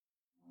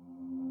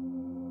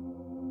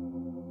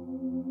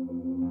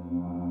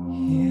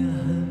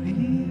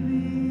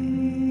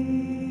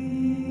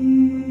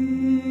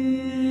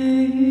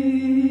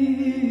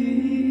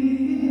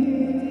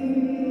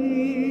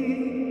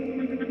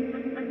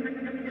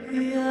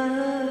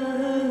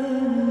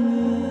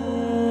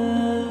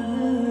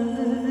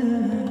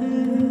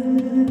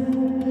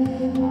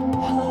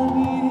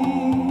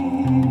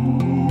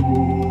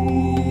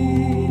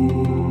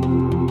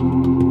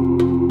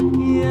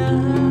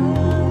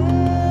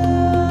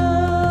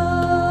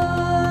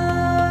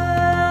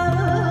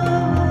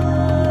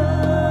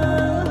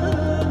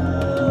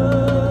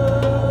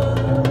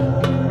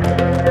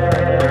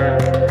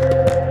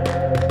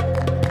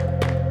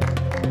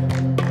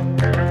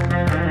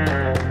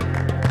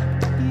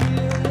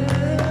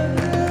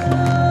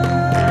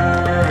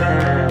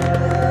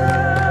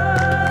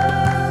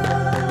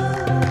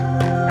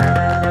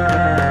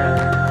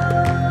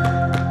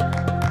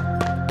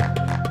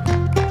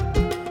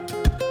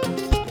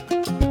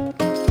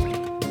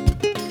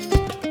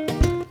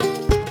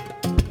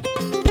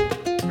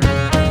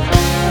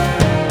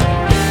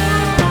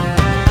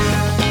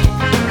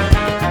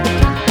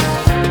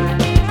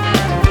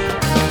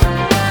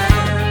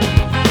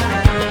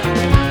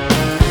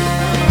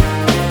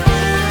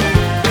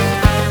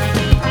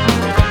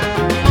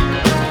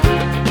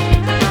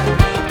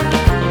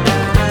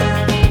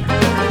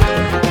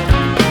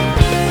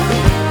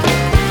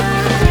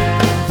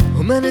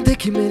मैंने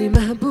देखी मेरी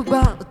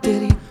महबूबा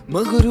तेरी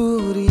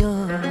मगरूरियां,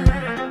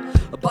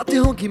 बातें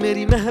होगी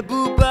मेरी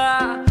महबूबा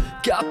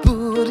क्या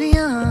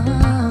पूरियां।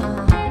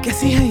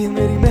 कैसी है ये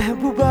मेरी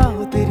महबूबा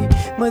तेरी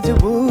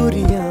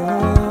मजबूरियां,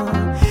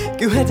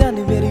 क्यों है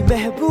जाने मेरी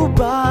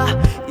महबूबा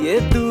ये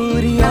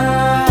दूरियां।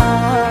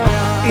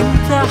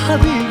 انت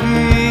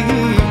حبيبي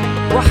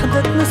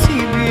وحدة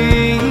نصيبي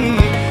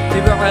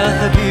تبع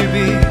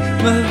حبيبي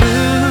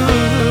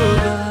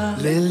محبوبة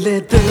ليلة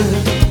دل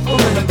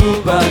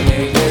ومحبوبة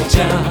ليلة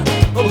جان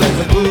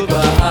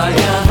ومحبوبة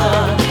آيا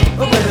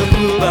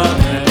ومحبوبة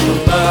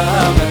محبوبة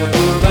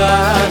محبوبة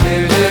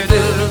ليلة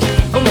دل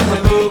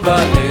ومحبوبة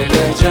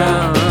ليلة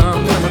جان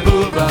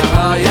ومحبوبة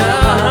آيا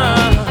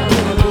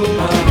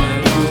ومحبوبة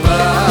محبوبة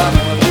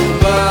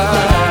محبوبة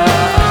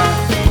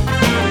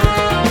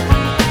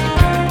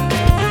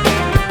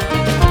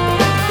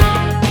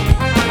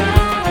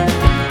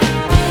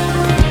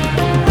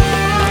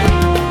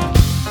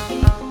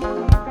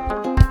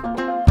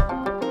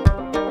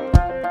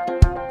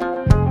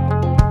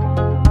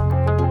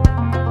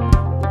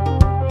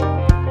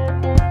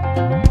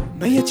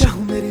मैं ये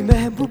चाहूँ मेरी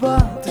महबूबा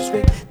तुझ पे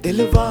दिल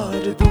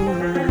वार दूं,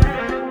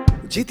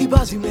 जीती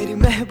बाजी मेरी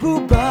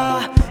महबूबा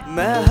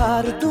मैं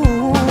हार दूं।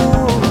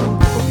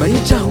 मैं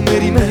ये चाहूँ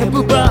मेरी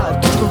महबूबा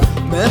तुझको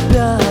मैं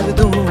प्यार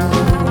दूं,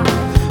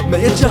 मैं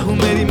ये चाहूँ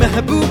मेरी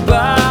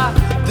महबूबा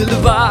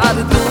दिलवार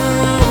दूं।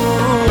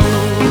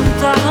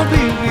 انت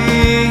حبيبي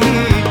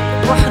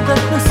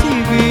وحدك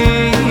نصيبي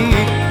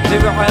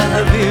تبع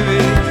حبيبي